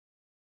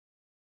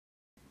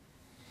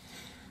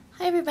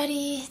Hi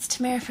everybody, it's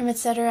Tamara from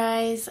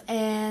Etcetera's,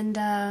 and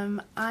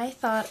I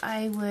thought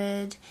I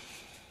would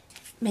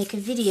make a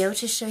video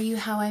to show you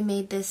how I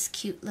made this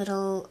cute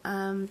little,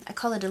 I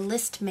call it a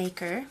list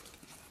maker.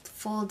 It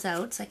folds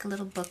out, it's like a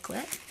little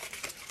booklet.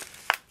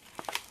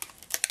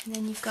 And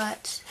then you've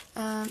got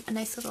a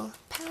nice little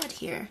pad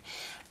here.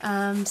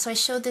 So I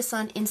showed this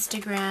on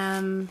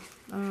Instagram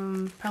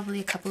probably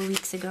a couple of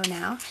weeks ago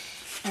now,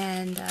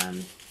 and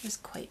it was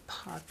quite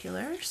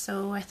popular,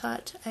 so I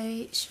thought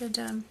I should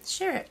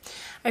share it.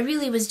 I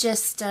really was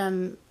just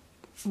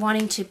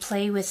wanting to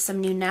play with some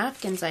new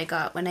napkins I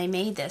got when I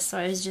made this, so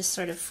I was just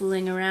sort of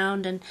fooling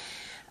around and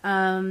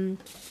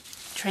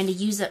trying to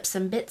use up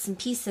some bits and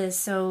pieces,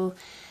 so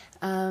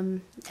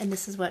and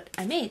this is what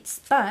I made.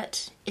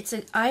 But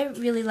I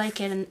really like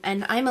it,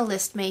 and I'm a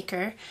list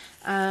maker.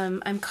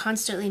 I'm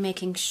constantly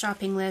making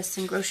shopping lists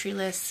and grocery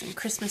lists and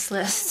Christmas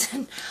lists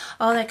and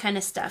all that kind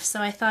of stuff.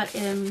 So I thought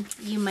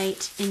you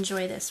might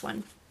enjoy this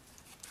one.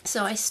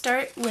 So I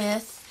start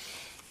with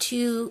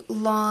 2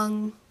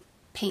 long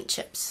paint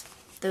chips.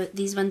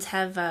 These ones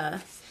have,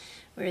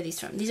 where are these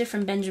from? These are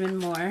from Benjamin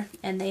Moore,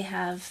 and they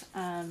have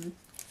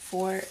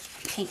 4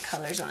 paint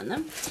colors on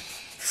them.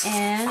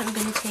 And I'm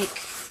going to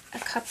take a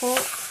couple,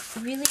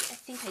 really, I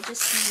think I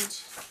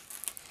just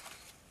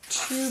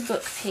need 2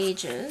 book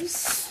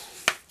pages.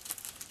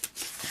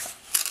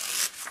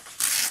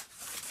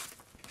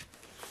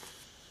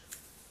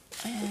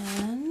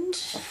 And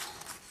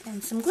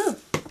some glue.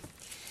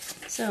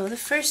 So the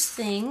first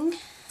thing,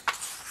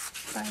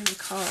 if I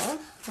recall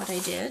what I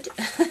did,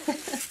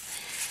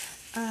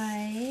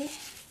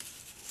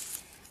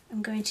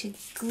 I'm going to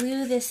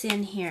glue this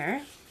in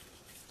here.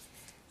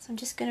 So I'm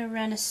just going to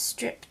run a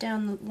strip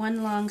down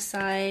one long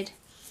side,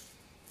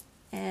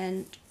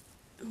 and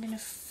I'm going to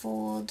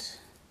fold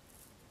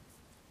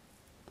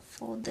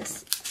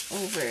this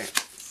over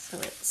so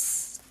it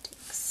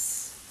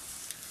sticks.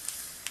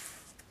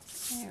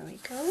 There we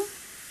go.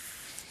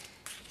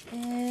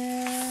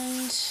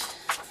 And I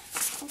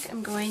think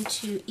I'm going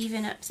to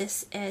even up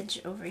this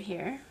edge over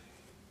here.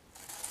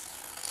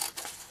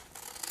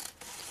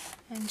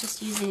 I'm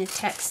just using a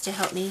text to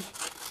help me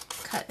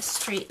cut a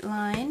straight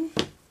line.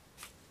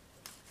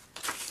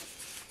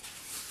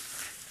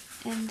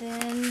 And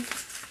then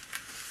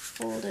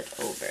fold it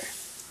over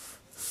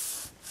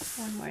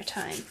one more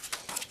time.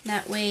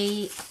 That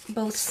way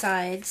both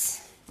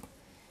sides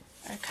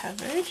are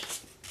covered.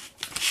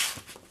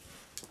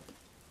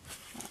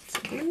 Lots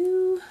of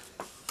glue.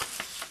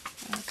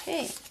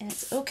 Okay, and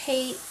it's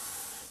okay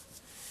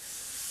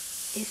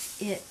if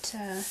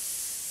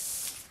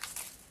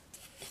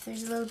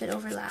there's a little bit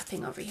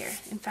overlapping over here.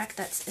 In fact,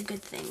 that's a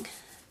good thing.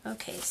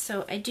 Okay,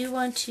 so I do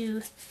want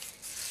to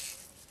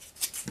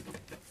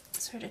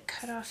sort of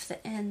cut off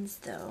the ends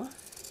though.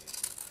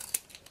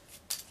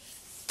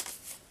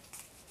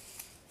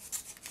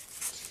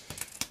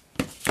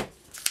 Let's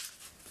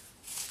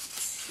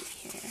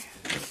see here.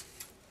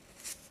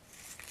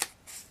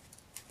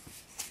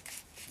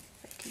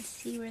 If I can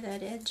see where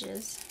that edge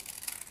is.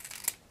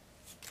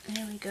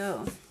 There we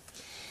go.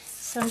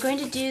 So I'm going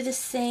to do the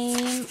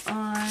same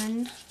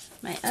on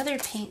my other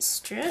paint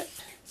strip.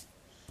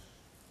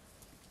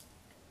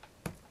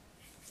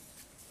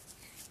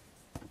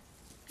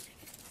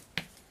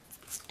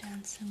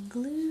 Down some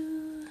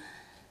glue.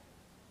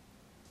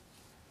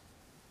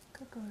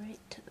 I'll go right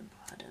to the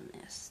bottom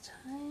this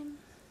time.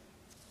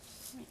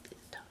 Maybe the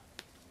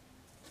top.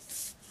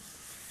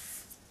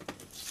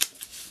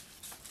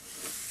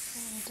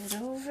 Fold it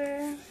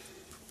over.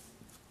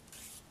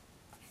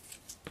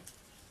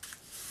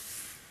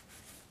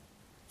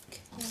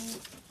 Okay.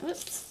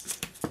 Whoops.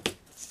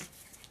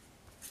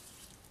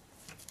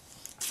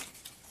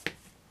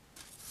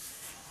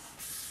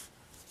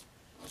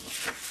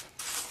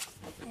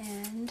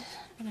 And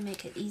I'm going to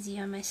make it easy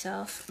on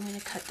myself. I'm going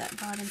to cut that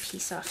bottom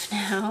piece off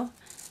now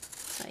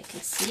so I can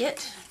see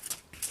it.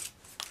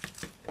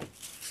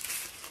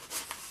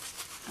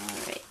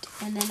 Alright,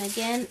 and then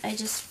again I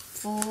just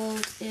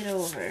fold it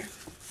over.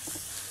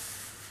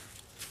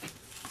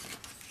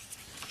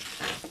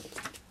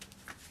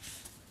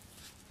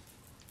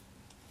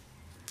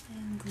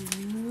 And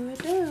glue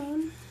it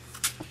down.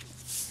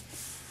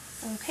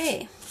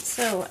 Okay,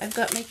 so I've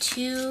got my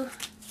 2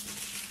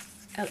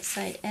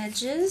 outside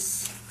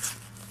edges.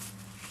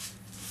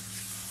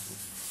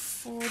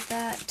 Fold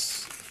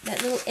that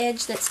little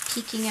edge that's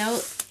peeking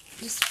out,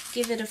 just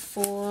give it a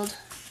fold.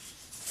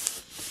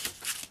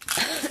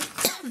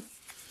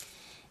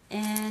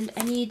 And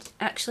I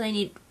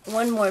need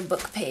one more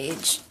book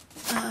page.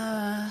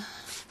 I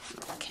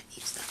can't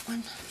use that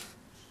one.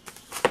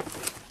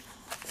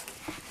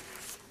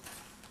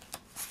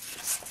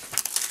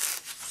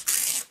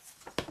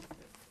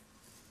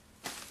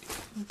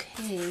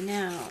 Okay,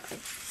 now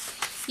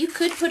you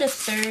could put a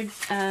 3rd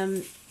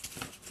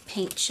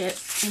paint chip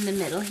in the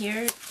middle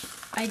here.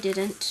 I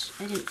didn't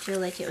feel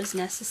like it was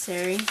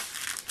necessary,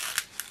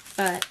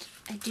 but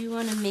I do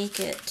want to make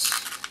it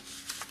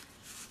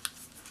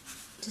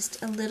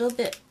just a little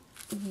bit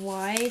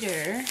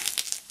wider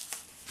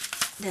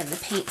than the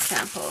paint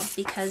sample,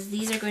 because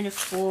these are going to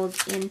fold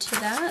into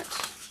that.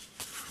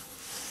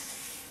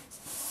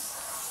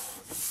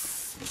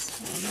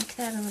 So I'll make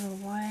that a little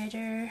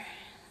wider.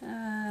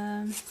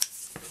 I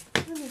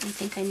don't even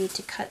think I need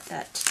to cut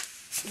that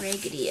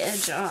raggedy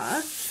edge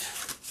off.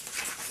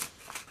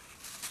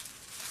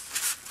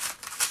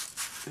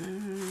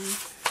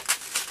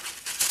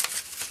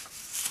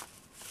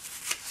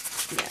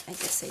 Yeah, I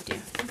guess I do.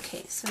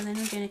 Okay, so then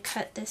we're going to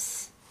cut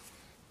this.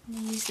 I'm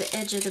going to use the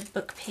edge of the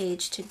book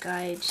page to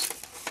guide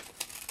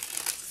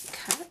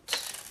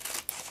cut.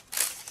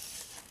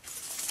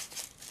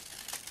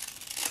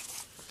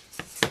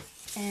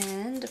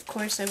 And of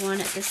course I want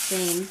it the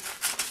same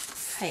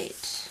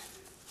height.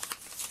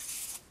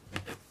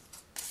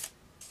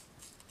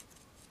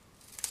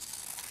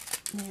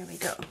 There we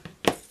go.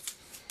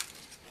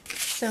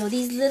 So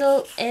these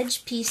little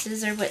edge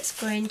pieces are what's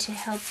going to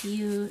help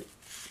you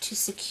to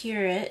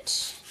secure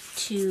it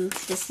to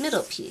this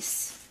middle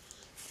piece.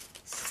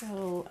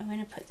 So I'm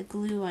going to put the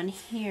glue on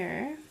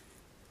here,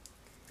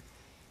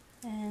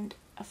 and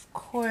of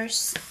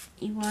course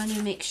you want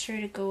to make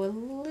sure to go a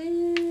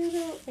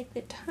little, like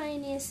the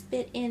tiniest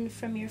bit in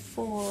from your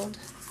fold.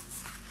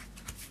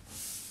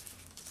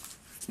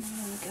 There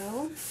we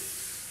go.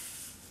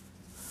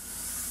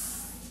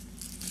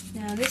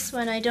 Now this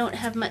one I don't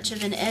have much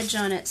of an edge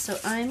on it, so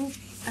I'm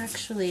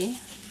actually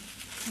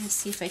going to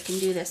see if I can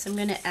do this. I'm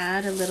going to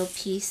add a little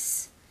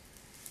piece,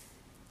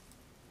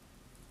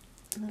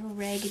 a little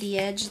raggedy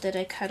edge that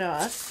I cut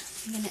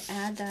off. I'm going to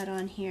add that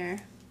on here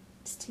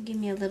just to give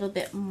me a little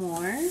bit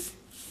more.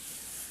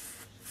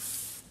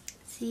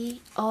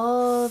 See,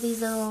 all these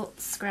little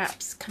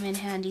scraps come in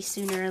handy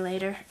sooner or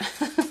later.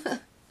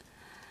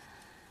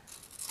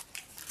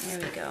 There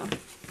we go.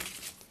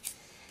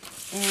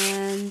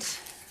 And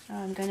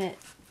I'm going to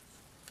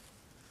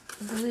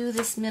glue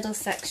this middle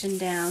section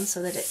down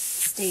so that it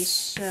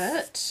stays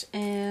shut,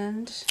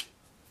 and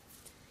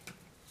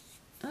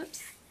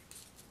oops,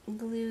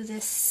 glue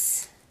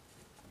this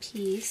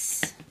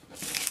piece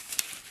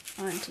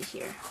onto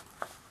here.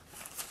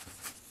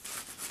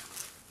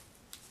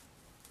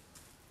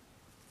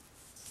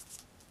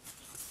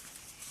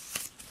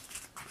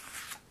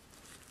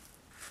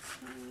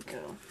 There we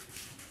go.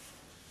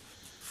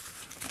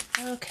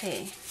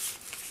 Okay.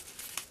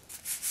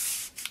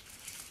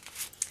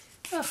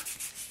 Oh,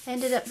 I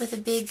ended up with a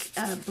big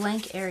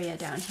blank area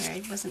down here.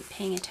 I wasn't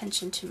paying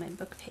attention to my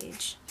book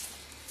page.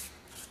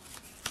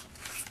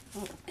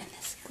 Oh, and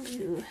this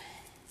glue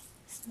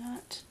is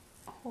not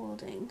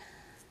holding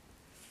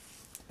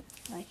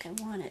like I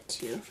want it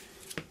to.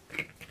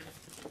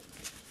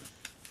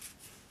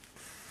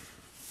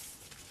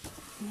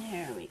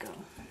 There we go.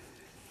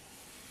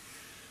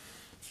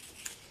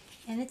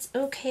 And it's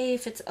okay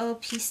if it's all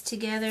pieced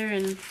together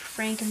and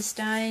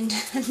Frankenstein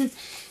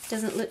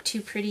doesn't look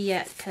too pretty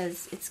yet,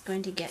 because it's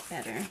going to get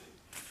better.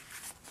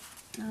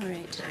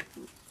 Alright,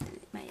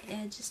 my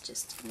edge is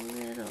just a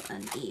little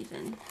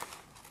uneven.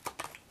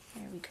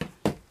 There we go.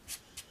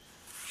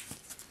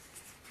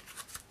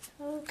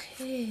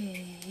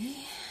 Okay.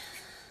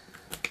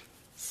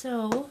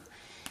 So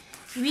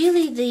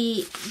really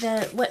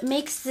the what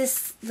makes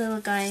this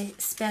little guy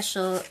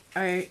special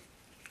are a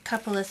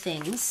couple of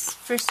things.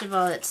 First of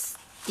all, it's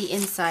the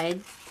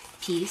inside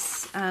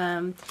piece,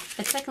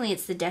 but secondly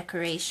it's the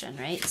decoration,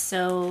 right?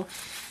 So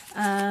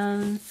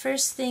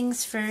first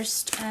things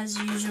first, as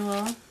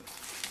usual,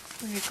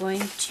 we're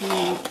going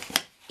to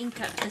ink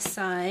up the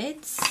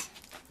sides.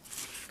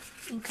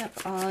 Ink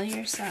up all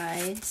your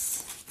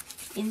sides,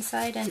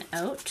 inside and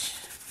out.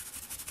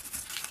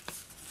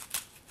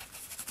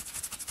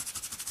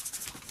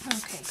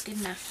 Okay, good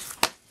enough.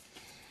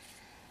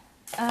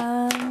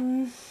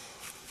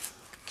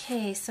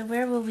 Okay, so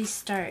where will we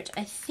start?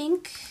 I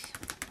think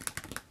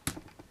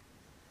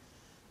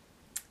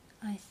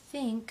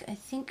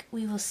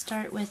we will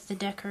start with the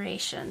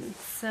decoration.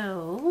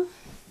 So,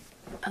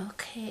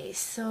 okay,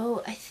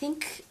 so I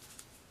think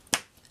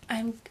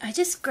I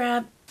just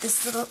grabbed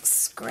this little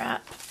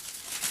scrap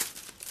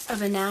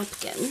of a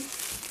napkin.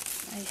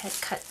 I had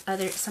cut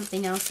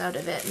something else out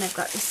of it, and I've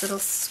got this little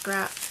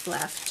scrap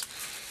left.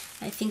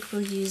 I think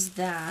we'll use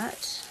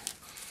that,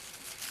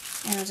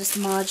 and I'll just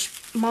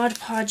Mod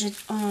Podge it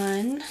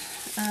on.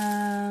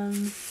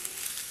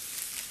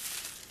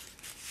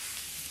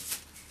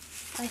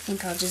 I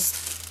think I'll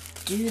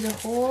just do the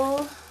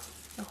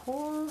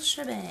whole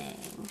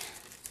shebang.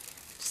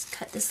 Just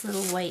cut this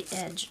little white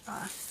edge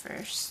off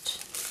first.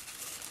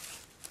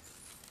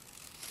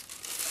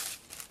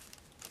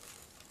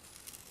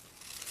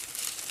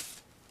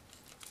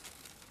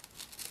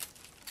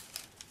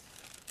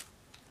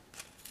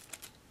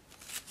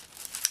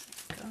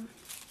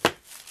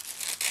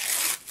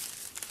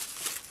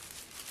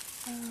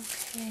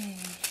 Okay.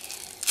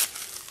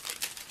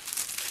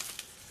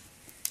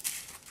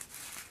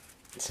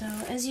 So,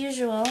 as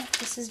usual,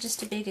 this is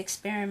just a big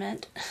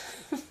experiment.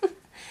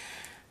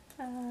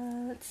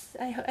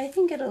 I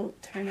think it'll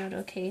turn out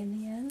okay in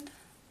the end.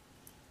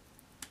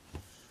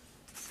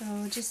 So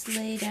just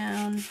lay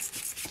down,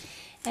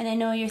 And I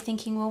know you're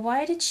thinking, well,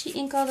 why did she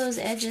ink all those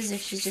edges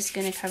if she's just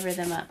going to cover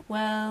them up?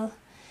 Well,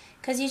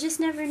 because you just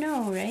never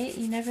know, right?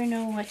 You never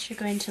know what you're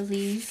going to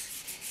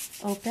leave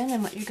open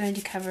and what you're going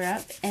to cover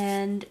up.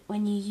 And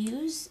when you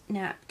use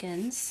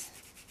napkins,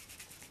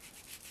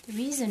 the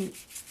reason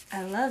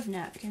I love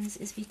napkins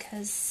is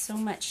because so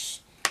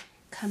much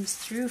comes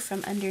through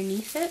from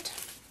underneath it.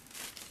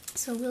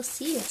 So we'll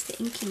see if the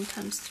inking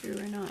comes through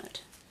or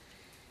not.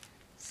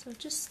 So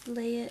just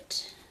lay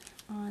it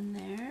on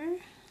there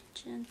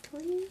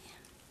gently.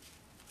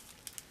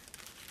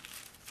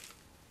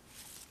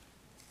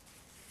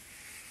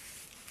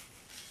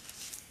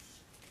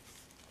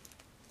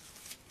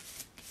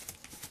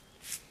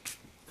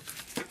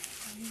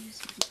 I'll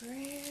use my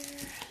brayer.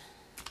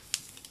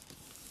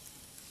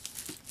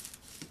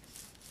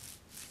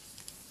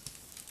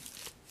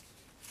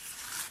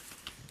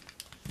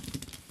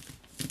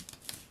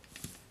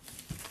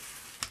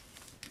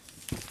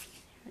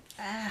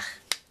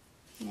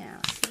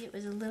 Now, see, it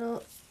was a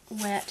little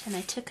wet and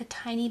I took a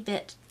tiny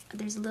bit.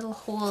 There's a little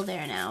hole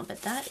there now,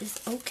 but that is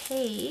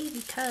okay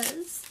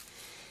because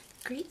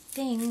the great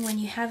thing when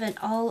you have an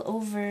all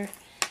over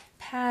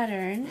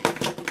pattern,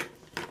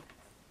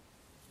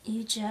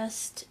 you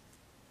just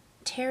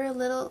tear a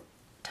little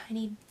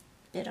tiny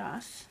bit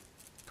off,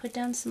 put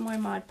down some more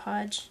Mod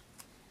Podge,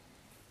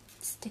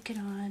 stick it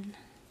on,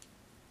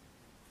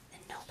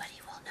 and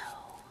nobody will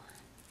know.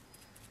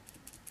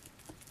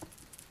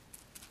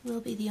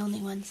 We'll be the only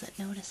ones that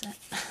notice it.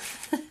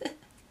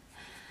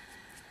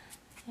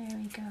 There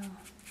we go.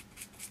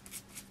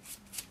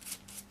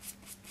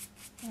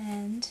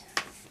 And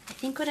I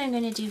think what I'm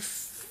going to do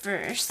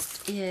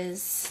first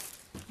is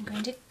I'm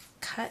going to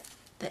cut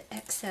the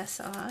excess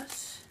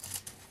off,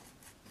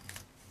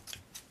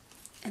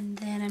 and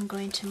then I'm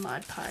going to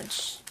Mod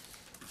Podge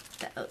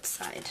the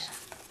outside.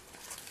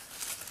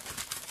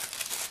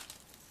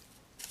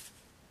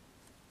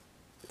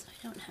 So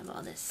I don't have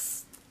all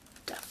this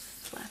stuff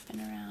flapping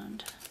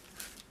around.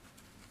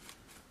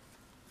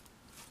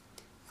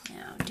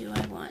 Now, do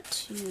I want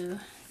to,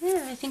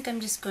 I think I'm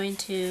just going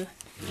to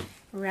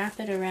wrap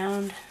it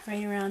around,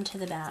 right around to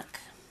the back.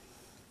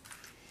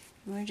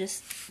 We're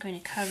just going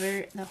to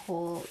cover the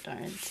whole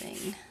darn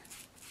thing.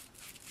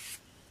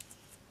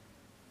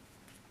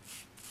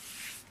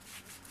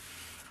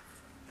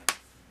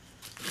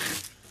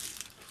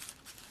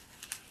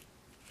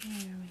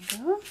 There we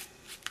go.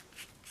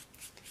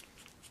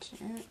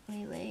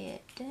 Gently lay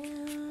it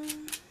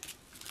down.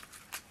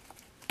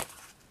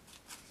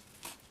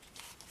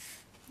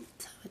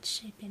 That's how it's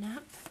shaping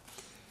up.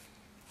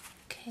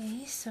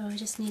 Okay, so I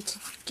just need to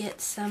get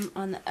some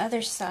on the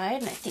other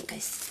side, and I think I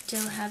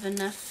still have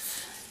enough.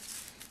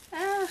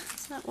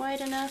 It's not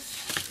wide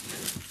enough.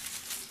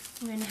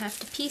 I'm going to have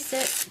to piece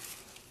it.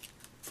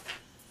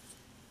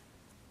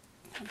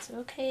 That's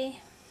okay.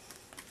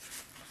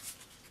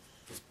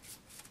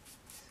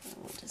 So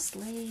we'll just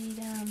lay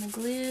down the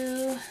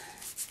glue.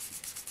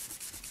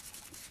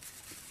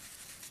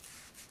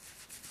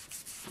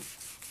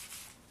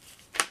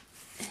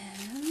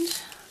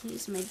 And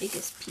use my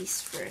biggest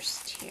piece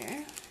first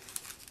here.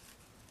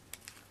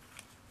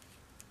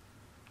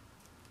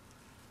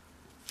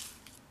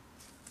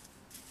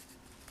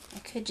 I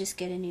could just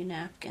get a new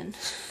napkin.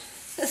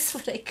 That's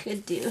what I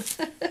could do.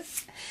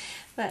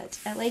 But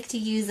I like to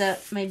use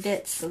up my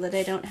bits so that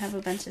I don't have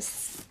a bunch of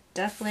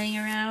stuff laying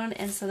around,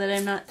 and so that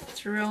I'm not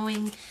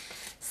throwing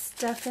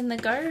stuff in the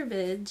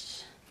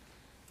garbage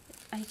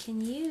I can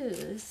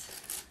use.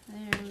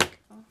 There we go.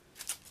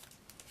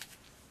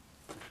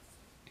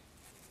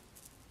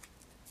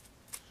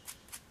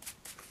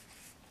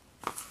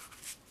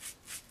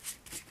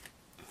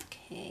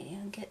 Okay,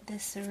 I'll get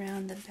this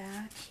around the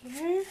back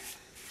here.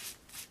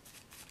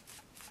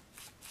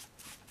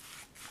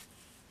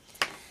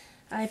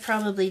 I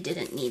probably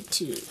didn't need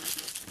to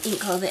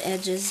ink all the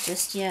edges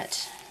just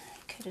yet.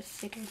 I could have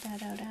figured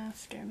that out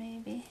after,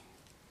 maybe.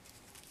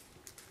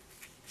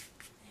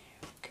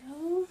 There we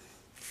go.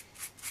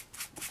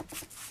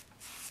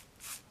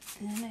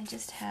 And then I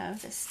just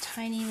have this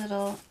tiny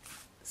little...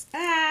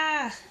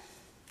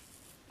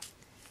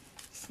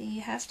 See,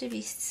 you have to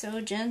be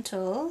so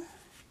gentle,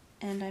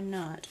 and I'm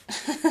not.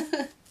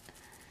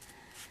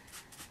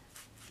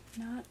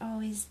 Not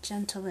always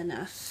gentle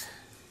enough.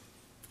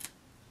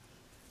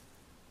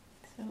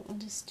 So we'll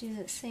just do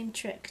the same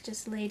trick,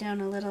 just lay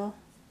down a little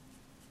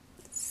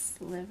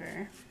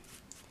sliver,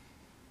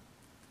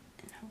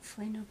 and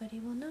hopefully nobody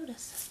will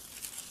notice.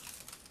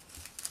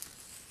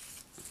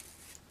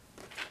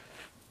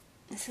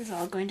 This is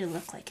all going to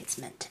look like it's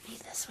meant to be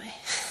this way,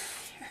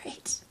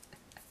 right?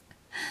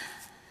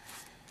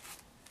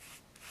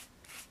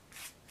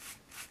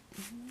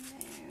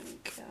 There we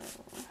go.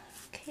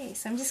 Okay,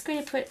 so I'm just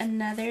going to put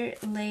another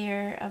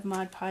layer of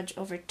Mod Podge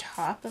over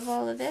top of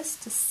all of this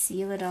to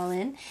seal it all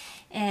in.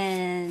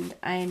 And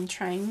I'm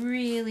trying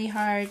really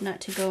hard not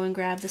to go and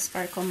grab the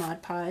sparkle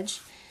Mod Podge.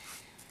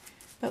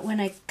 But when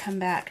I come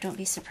back, don't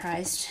be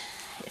surprised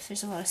if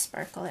there's a lot of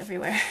sparkle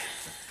everywhere.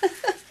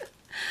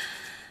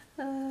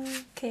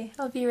 Okay. Okay,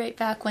 I'll be right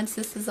back once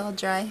this is all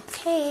dry.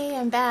 Okay,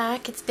 I'm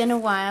back. It's been a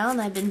while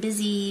and I've been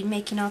busy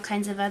making all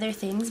kinds of other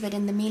things, but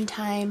in the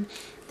meantime,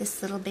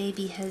 this little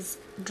baby has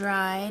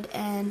dried,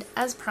 and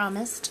as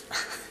promised,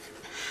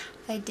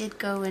 I did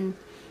go and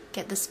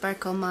get the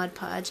sparkle Mod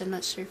Podge. I'm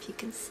not sure if you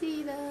can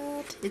see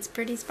that. It's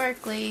pretty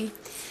sparkly.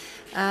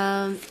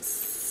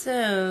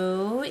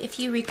 So, if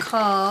you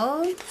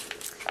recall,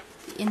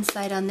 the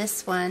inside on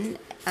this one,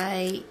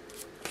 I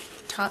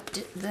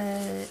topped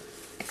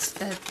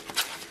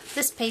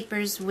this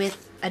paper's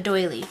with a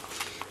doily,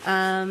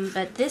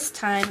 but this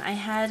time I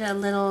had a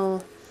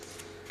little,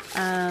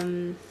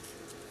 I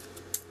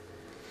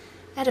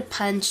had a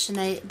punch,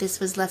 and this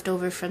was left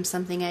over from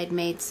something I'd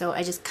made, so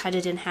I just cut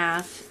it in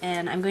half,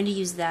 and I'm going to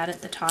use that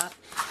at the top.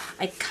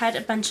 I cut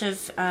a bunch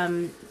of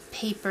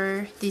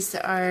paper. These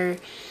are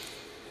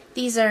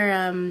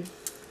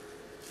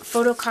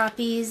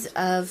photocopies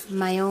of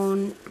my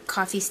own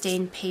coffee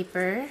stain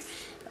paper.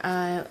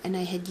 And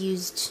I had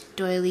used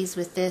doilies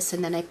with this,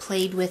 and then I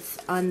played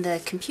with, on the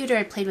computer,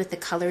 I played with the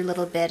color a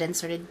little bit and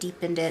sort of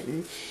deepened it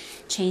and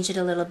changed it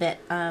a little bit.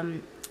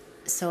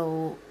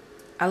 So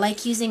I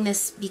like using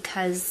this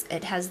because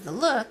it has the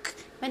look,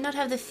 might not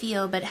have the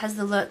feel, but it has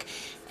the look,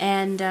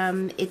 and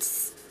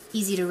it's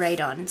easy to write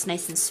on. It's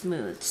nice and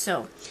smooth.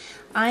 So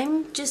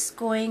I'm just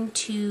going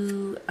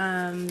to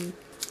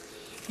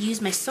use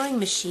my sewing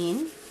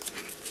machine.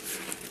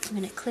 I'm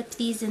going to clip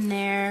these in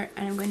there,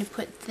 and I'm going to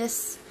put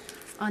this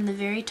on the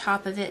very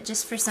top of it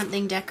just for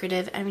something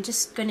decorative. I'm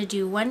just going to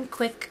do one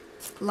quick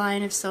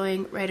line of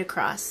sewing right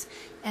across,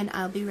 and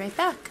I'll be right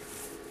back.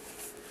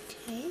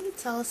 Okay,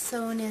 it's all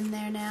sewn in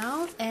there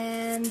now,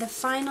 and the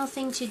final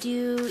thing to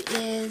do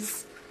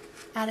is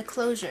add a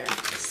closure.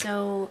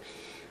 So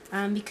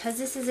because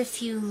this is a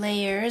few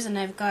layers and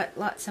I've got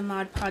lots of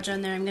Mod Podge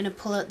on there, I'm going to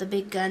pull out the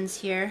big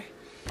guns here,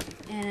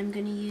 and I'm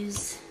going to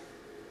use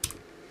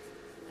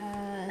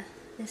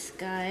this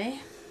guy.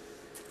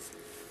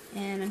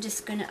 And I'm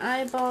just going to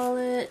eyeball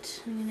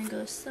it. I'm going to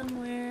go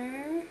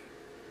somewhere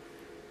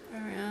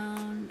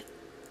around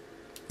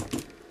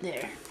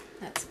there.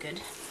 That's good.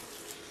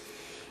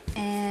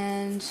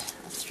 And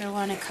I'll throw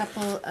on a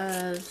couple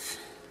of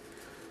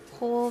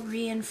hole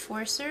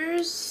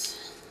reinforcers.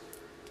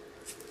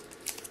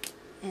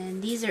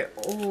 And these are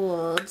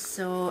old,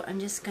 so I'm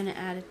just going to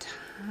add a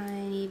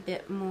tiny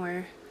bit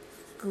more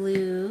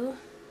glue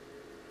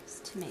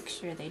just to make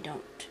sure they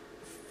don't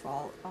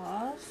fall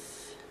off.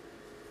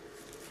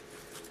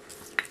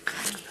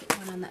 Put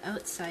one on the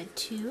outside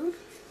too.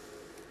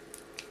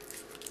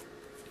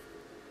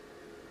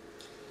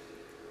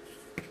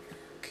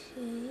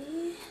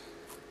 Okay.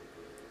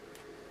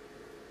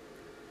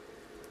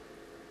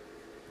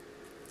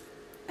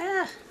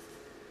 Ah!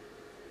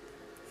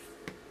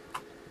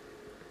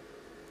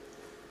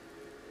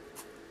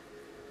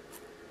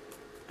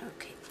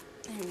 Okay,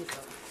 there we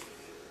go.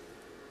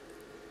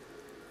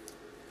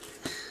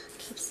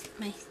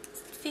 My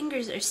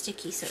fingers are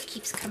sticky, so it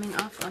keeps coming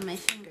off on my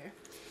finger.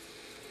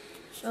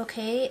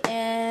 Okay,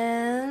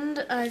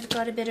 and I've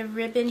got a bit of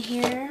ribbon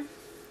here.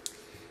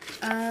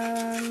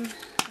 Let's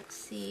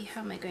see,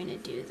 how am I going to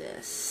do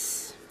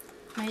this?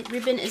 My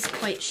ribbon is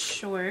quite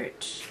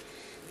short,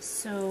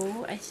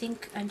 so I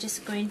think I'm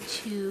just going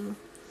to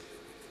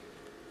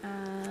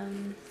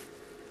come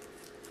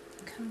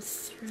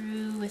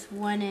through with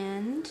one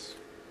end,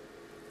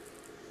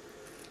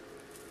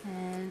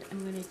 and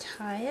I'm going to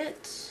tie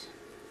it.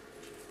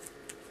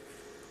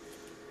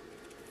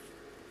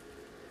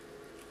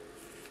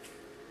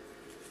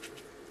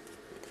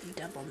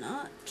 Double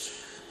knot,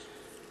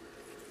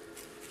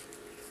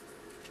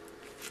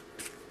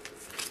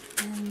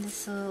 and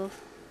this will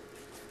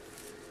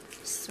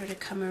sort of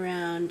come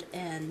around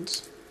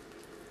and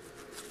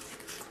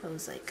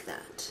close like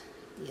that.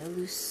 Be a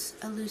loose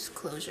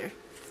closure,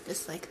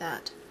 just like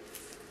that.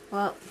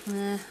 Well,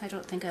 I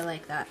don't think I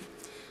like that.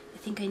 I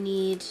think I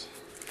need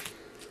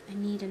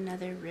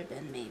another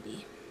ribbon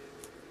maybe.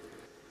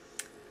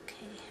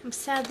 Okay, I'm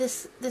sad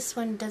this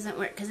one doesn't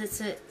work because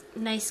it's a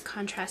nice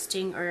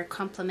contrasting or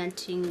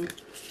complementing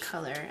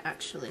color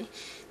actually.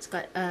 It's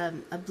got a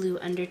blue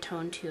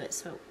undertone to it,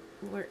 so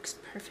it works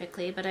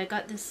perfectly. But I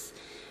got this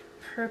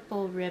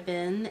purple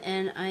ribbon,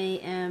 and I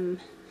am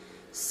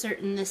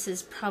certain this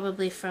is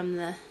probably from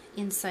the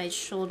inside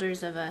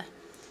shoulders of a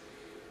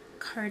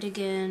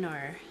cardigan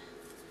or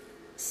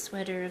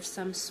sweater of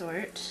some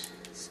sort.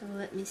 So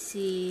let me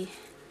see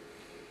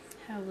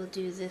how we'll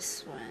do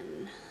this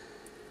one.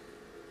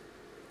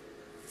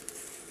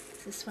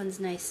 This one's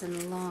nice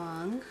and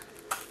long,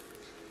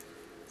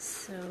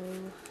 so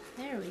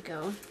there we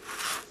go.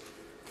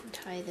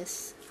 Tie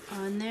this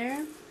on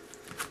there,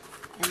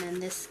 and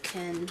then this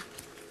can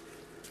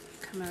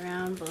come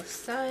around both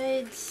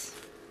sides,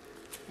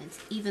 and it's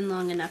even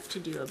long enough to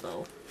do a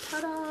bow.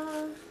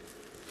 Ta-da!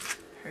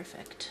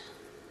 Perfect.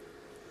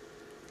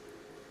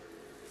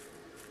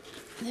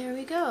 There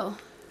we go.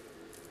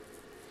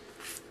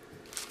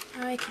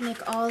 Now I can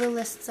make all the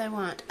lists I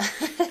want.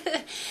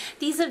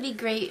 These would be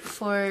great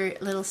for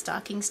little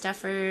stocking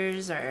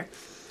stuffers, or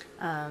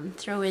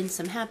throw in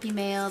some happy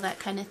mail, that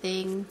kind of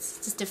thing. It's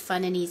just a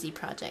fun and easy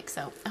project.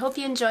 So I hope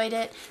you enjoyed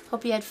it,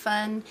 hope you had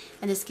fun,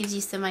 and this gives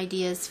you some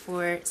ideas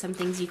for some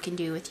things you can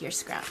do with your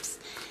scraps.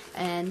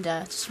 And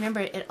just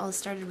remember, it all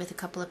started with a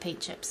couple of paint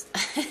chips.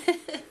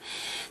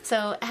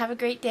 So have a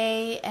great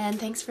day, and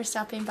thanks for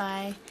stopping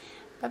by.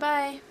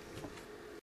 Bye-bye.